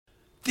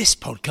This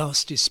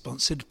podcast is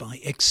sponsored by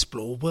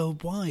Explore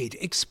Worldwide.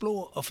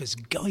 Explore offers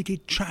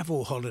guided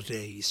travel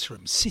holidays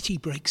from city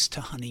breaks to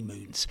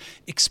honeymoons.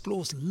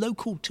 Explore's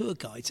local tour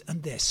guides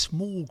and their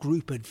small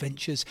group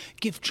adventures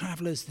give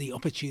travellers the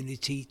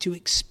opportunity to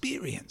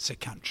experience a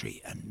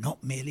country and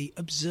not merely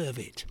observe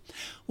it.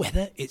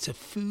 Whether it's a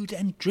food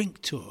and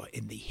drink tour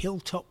in the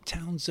hilltop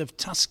towns of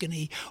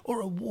Tuscany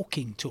or a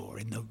walking tour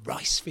in the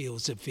rice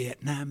fields of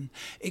Vietnam,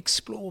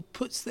 Explore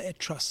puts their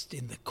trust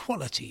in the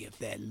quality of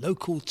their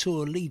local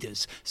tour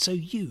leaders so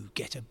you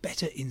get a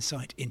better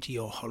insight into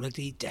your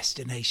holiday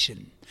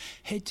destination.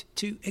 Head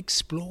to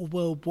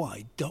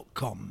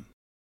exploreworldwide.com.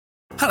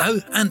 Hello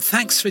and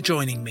thanks for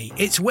joining me.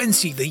 It's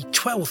Wednesday the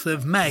 12th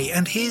of May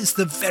and here's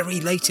the very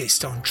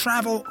latest on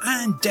travel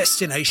and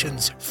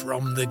destinations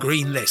from the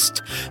Green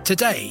List.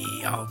 Today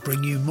I'll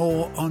bring you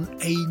more on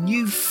a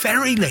new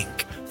ferry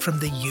link from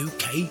the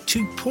UK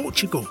to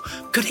Portugal.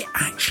 Could it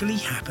actually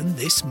happen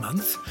this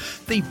month?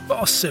 The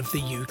boss of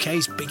the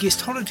UK's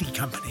biggest holiday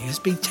company has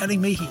been telling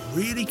me he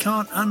really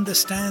can't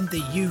understand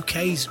the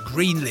UK's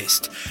Green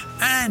List.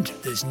 And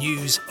there's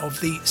news of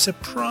the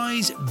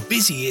surprise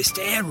busiest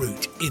air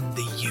route in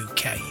the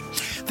UK.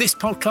 This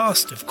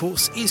podcast, of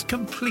course, is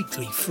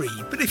completely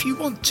free, but if you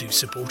want to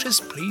support us,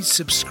 please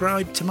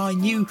subscribe to my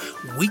new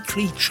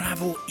weekly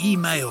travel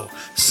email,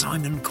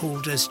 Simon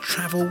Calder's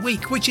Travel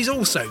Week, which is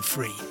also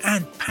free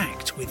and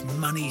packed with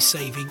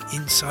money-saving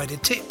insider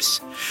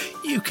tips.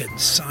 You can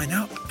sign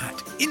up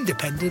at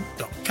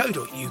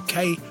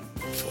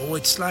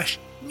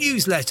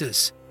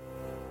independent.co.uk/newsletters.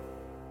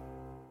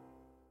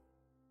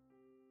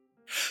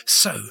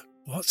 So,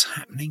 what's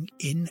happening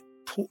in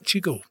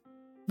Portugal?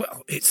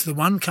 Well, it's the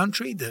one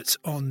country that's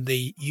on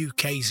the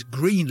UK's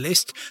Green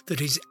List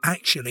that is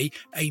actually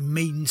a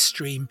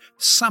mainstream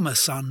summer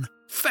sun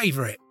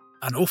favourite.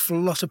 An awful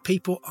lot of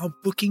people are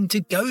booking to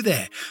go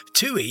there.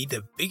 TUI,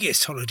 the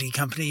biggest holiday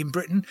company in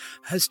Britain,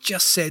 has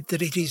just said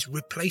that it is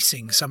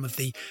replacing some of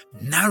the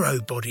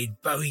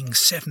narrow-bodied Boeing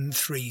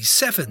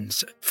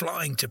 737s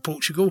flying to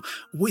Portugal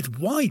with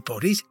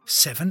wide-bodied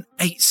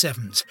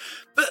 787s.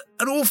 But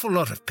an awful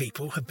lot of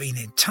people have been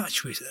in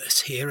touch with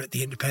us here at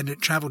the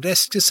Independent Travel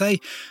Desk to say,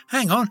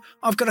 hang on,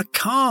 I've got a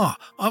car.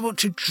 I want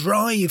to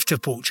drive to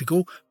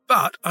Portugal.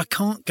 But I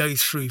can't go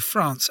through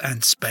France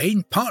and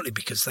Spain, partly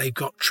because they've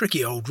got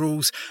tricky old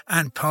rules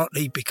and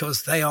partly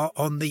because they are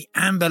on the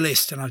amber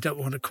list and I don't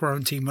want to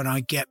quarantine when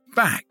I get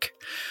back.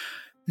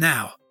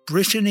 Now,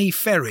 Brittany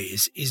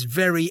Ferries is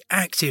very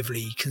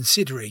actively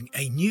considering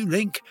a new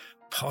link,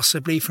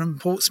 possibly from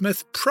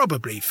Portsmouth,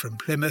 probably from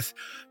Plymouth,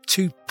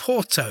 to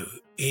Porto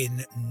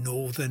in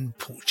northern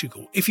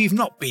Portugal. If you've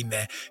not been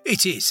there,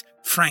 it is,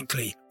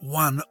 frankly,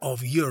 one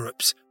of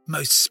Europe's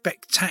most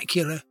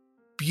spectacular,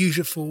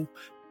 beautiful,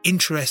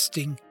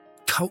 interesting,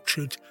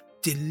 cultured,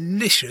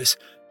 delicious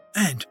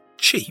and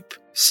cheap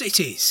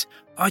cities.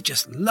 I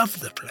just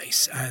love the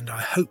place and I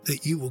hope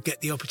that you will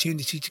get the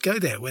opportunity to go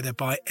there, whether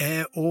by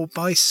air or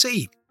by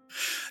sea.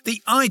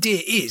 The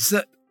idea is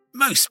that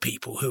most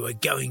people who are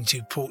going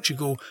to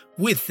Portugal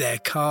with their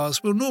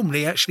cars will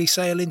normally actually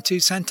sail into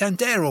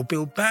Santander or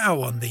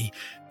Bilbao on the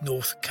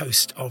north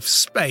coast of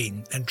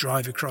Spain and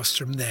drive across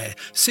from there.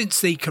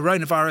 Since the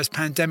coronavirus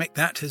pandemic,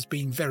 that has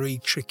been very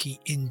tricky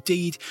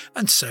indeed,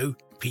 and so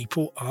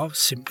people are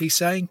simply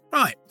saying,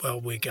 right,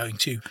 well, we're going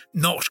to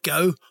not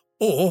go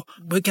or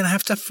we're going to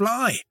have to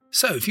fly.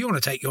 So if you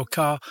want to take your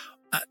car,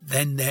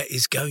 then there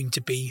is going to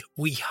be,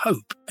 we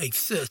hope, a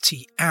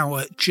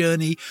 30-hour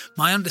journey.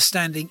 My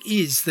understanding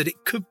is that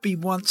it could be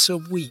once a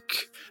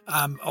week,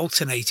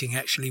 alternating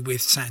actually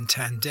with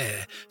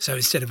Santander. So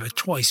instead of a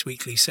twice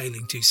weekly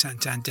sailing to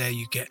Santander,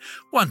 you get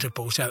one to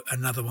Porto,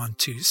 another one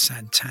to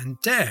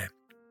Santander.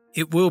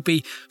 It will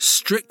be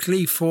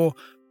strictly for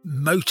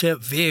motor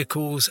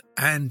vehicles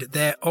and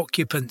their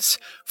occupants.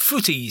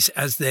 Footies,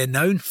 as they're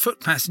known, foot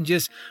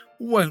passengers,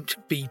 won't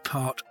be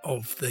part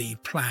of the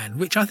plan,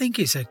 which I think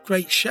is a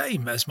great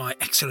shame. As my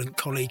excellent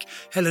colleague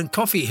Helen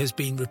Coffey has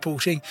been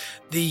reporting,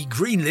 the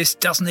Green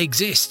List doesn't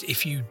exist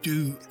if you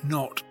do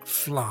not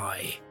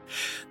fly.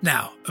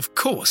 Now, of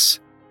course,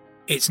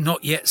 it's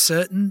not yet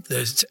certain.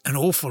 There's an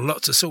awful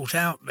lot to sort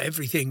out,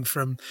 everything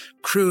from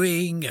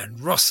crewing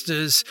and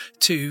rosters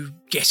to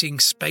getting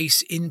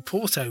space in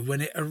Porto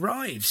when it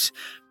arrives.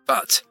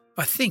 But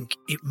I think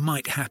it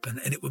might happen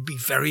and it would be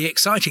very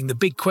exciting. The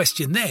big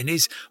question then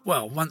is,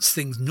 well, once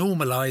things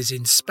normalise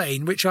in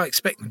Spain, which I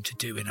expect them to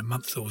do in a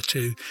month or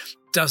two,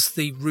 does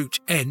the route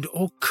end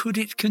or could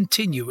it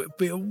continue? It would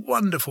be a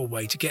wonderful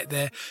way to get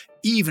there,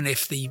 even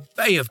if the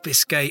Bay of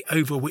Biscay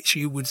over which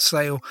you would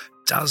sail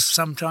does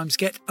sometimes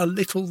get a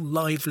little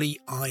lively,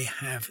 I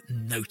have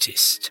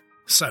noticed.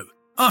 So,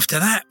 after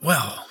that,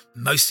 well,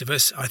 most of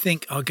us, I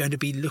think, are going to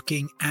be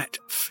looking at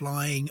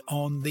flying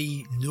on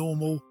the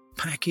normal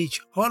package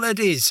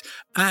holidays.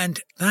 And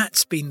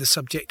that's been the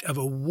subject of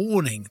a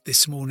warning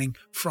this morning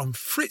from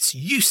Fritz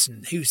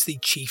Hewson, who's the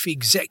chief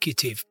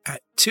executive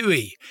at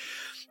TUI.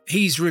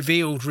 He's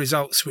revealed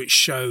results which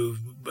show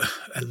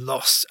a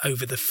loss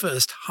over the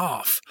first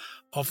half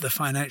of the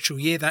financial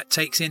year. That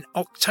takes in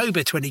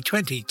October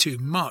 2020 to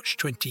March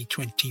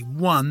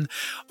 2021.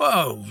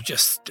 Oh,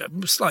 just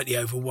slightly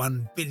over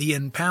 £1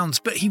 billion.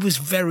 But he was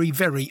very,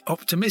 very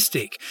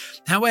optimistic.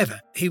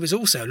 However, he was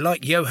also,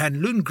 like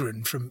Johan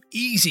Lundgren from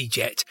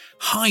EasyJet,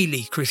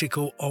 highly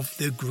critical of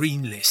the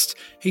green list.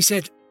 He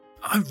said,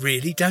 I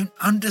really don't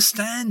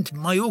understand.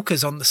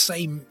 Mallorca's on the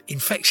same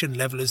infection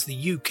level as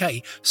the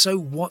UK, so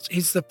what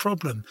is the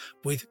problem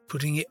with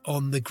putting it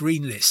on the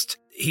green list?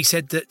 He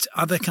said that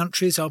other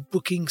countries are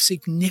booking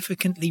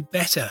significantly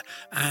better,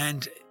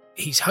 and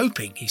he's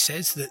hoping, he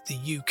says, that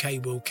the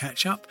UK will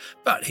catch up.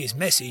 But his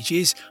message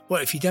is,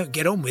 well, if you don't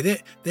get on with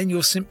it, then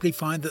you'll simply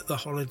find that the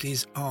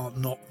holidays are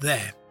not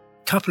there.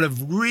 Couple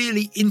of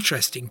really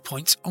interesting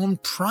points on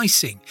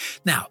pricing.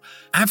 Now,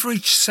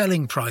 average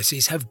selling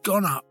prices have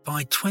gone up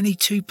by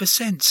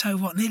 22%,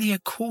 so nearly a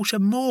quarter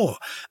more.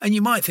 And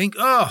you might think,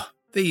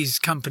 these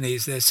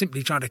companies, they're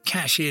simply trying to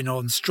cash in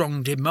on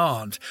strong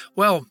demand.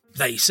 Well,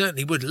 they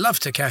certainly would love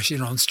to cash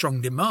in on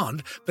strong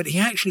demand, but he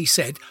actually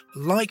said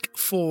like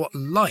for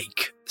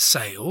like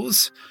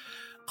sales,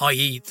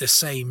 i.e. the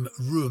same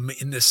room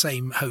in the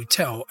same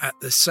hotel at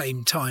the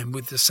same time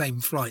with the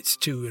same flights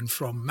to and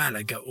from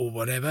Malaga or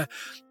whatever,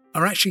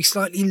 are actually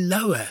slightly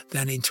lower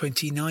than in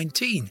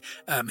 2019.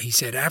 He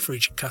said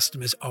average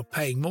customers are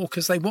paying more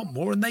because they want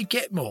more and they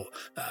get more.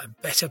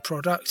 Better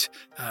product,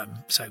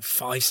 so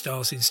 5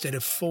 stars instead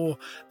of 4,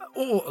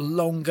 or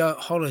longer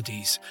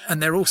holidays.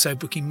 And they're also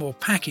booking more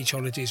package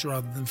holidays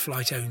rather than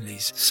flight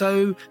onlys.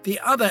 So the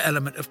other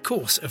element, of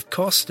course, of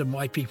cost and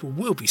why people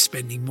will be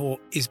spending more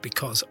is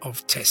because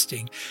of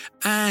testing.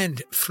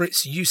 And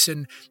Fritz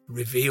Jussen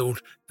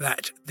revealed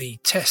that the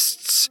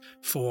tests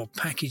for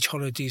package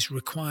holidays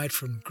required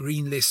from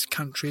green list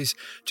countries,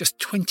 just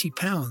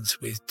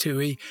 £20 with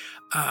TUI,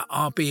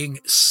 are being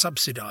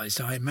subsidised,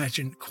 I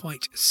imagine,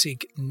 quite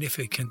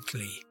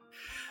significantly.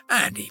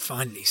 And he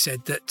finally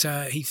said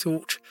that he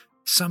thought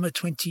summer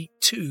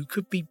 22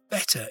 could be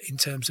better in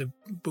terms of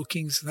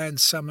bookings than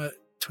summer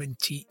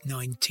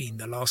 2019,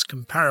 the last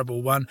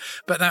comparable one.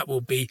 But that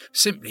will be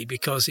simply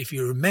because, if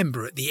you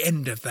remember, at the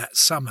end of that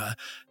summer,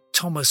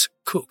 Thomas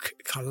Cook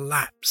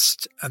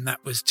collapsed, and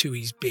that was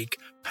TUI's big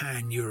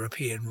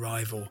pan-European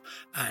rival.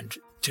 And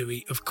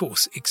TUI, of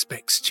course,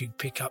 expects to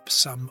pick up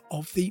some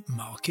of the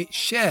market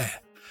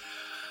share.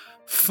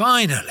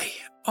 Finally,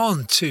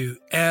 on to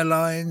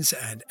airlines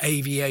and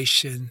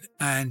aviation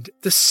and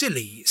the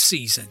silly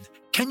season.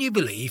 Can you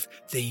believe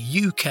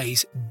the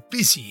UK's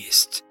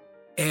busiest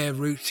air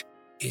route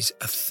is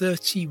a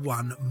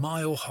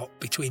 31-mile hop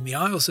between the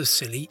Isles of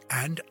Scilly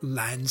and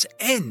Land's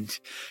End?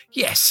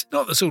 Yes,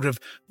 not the sort of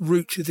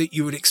route that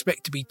you would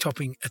expect to be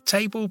topping a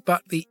table,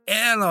 but the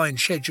airline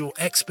schedule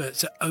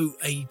experts at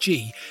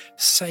OAG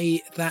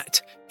say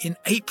that in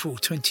April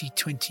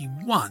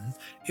 2021,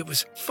 it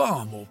was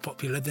far more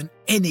popular than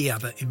any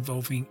other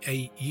involving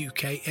a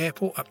UK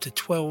airport, up to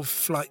 12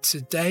 flights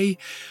a day.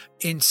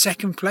 In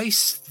second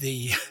place,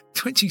 the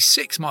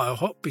 26-mile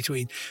hop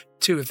between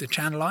 2 of the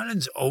Channel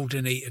Islands,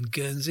 Alderney and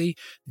Guernsey,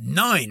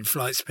 9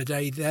 flights per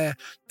day there,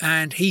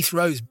 and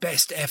Heathrow's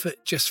best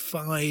effort, just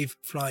 5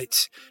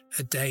 flights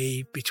a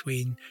day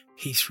between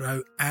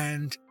Heathrow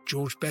and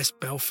George Best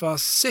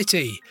Belfast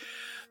City.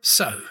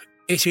 So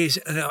it is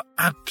an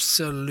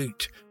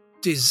absolute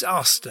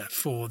disaster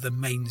for the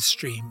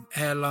mainstream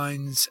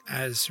airlines.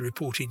 As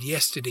reported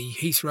yesterday,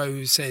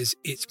 Heathrow says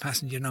its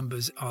passenger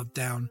numbers are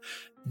down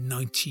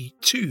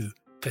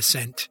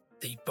 92%.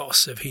 The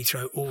boss of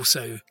Heathrow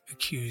also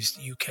accused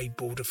UK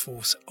Border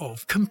Force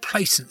of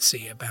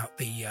complacency about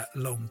the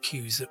long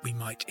queues that we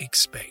might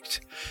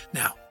expect.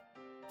 Now,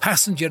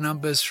 passenger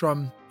numbers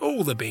from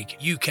all the big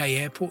UK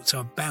airports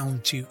are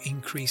bound to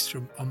increase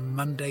from on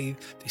Monday,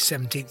 the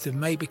 17th of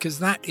May, because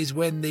that is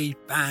when the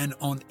ban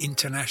on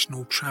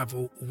international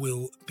travel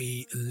will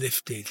be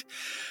lifted.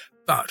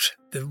 But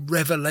the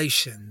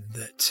revelation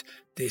that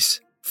this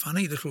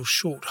funny little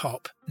short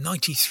hop,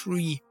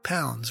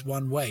 £93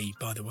 one way,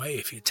 by the way,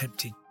 if you're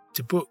tempted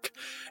to book,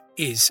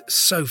 is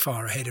so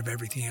far ahead of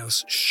everything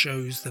else,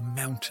 shows the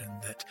mountain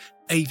that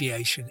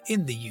aviation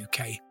in the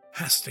UK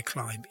has to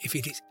climb if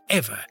it is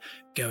ever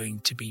going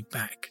to be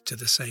back to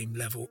the same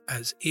level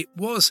as it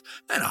was.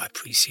 And I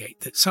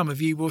appreciate that some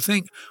of you will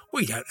think,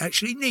 we don't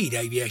actually need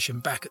aviation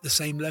back at the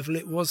same level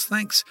it was,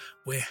 thanks.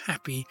 We're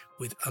happy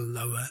with a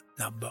lower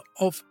number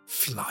of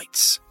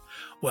flights.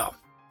 Well,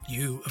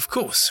 you, of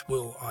course,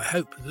 will, I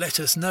hope, let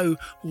us know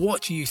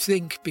what you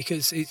think,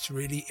 because it's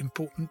really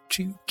important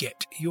to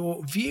get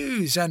your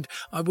views. And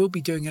I will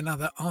be doing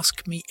another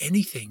Ask Me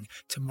Anything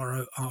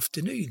tomorrow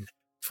afternoon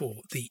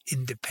for The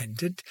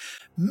Independent.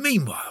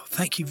 Meanwhile,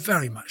 thank you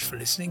very much for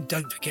listening.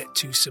 Don't forget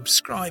to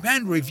subscribe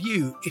and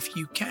review if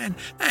you can,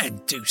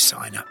 and do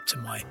sign up to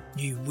my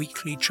new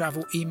weekly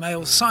travel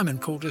email, Simon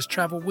Calder's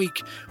Travel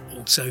Week,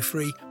 also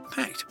free,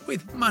 packed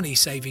with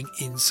money-saving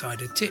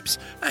insider tips,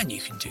 and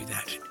you can do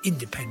that at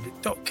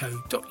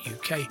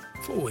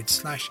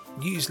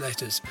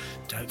independent.co.uk/newsletters.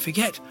 Don't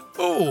forget,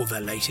 all the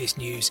latest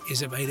news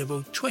is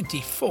available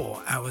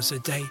 24 hours a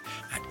day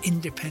at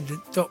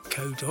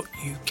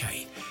independent.co.uk.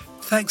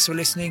 Thanks for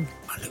listening.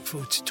 I look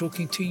forward to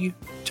talking to you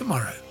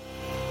tomorrow.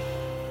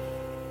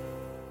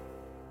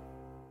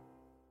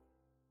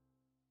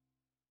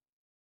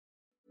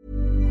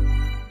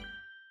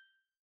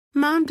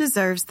 Mom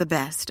deserves the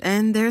best,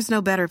 and there's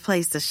no better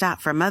place to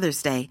shop for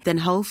Mother's Day than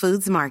Whole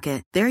Foods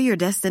Market. They're your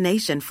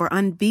destination for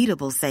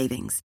unbeatable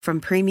savings, from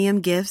premium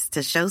gifts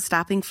to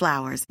show-stopping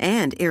flowers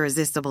and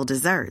irresistible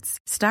desserts.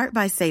 Start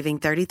by saving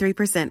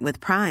 33% with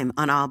Prime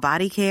on all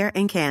body care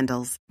and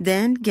candles.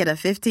 Then get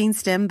a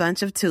 15-stem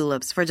bunch of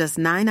tulips for just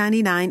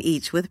 $9.99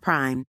 each with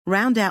Prime.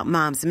 Round out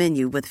Mom's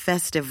menu with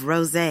festive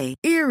rosé,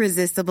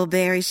 irresistible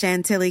berry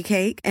chantilly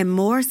cake, and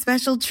more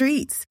special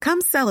treats.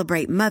 Come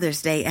celebrate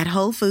Mother's Day at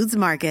Whole Foods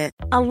Market.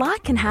 A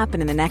lot can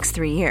happen in the next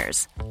 3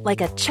 years.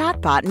 Like a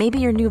chatbot may be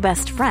your new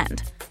best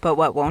friend. But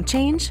what won't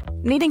change?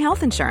 Needing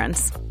health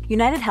insurance.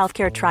 United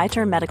Healthcare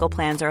Tri-Term Medical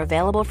Plans are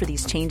available for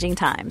these changing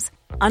times.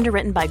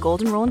 Underwritten by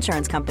Golden Rule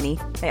Insurance Company,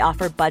 they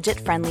offer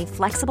budget-friendly,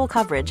 flexible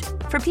coverage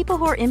for people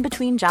who are in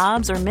between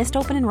jobs or missed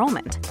open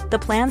enrollment. The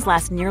plans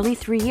last nearly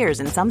 3 years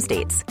in some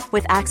states,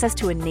 with access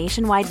to a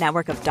nationwide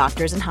network of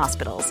doctors and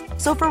hospitals.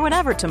 So for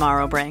whatever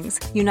tomorrow brings,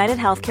 United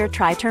Healthcare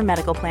Tri-Term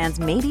Medical Plans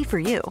may be for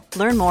you.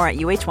 Learn more at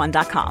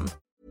uh1.com.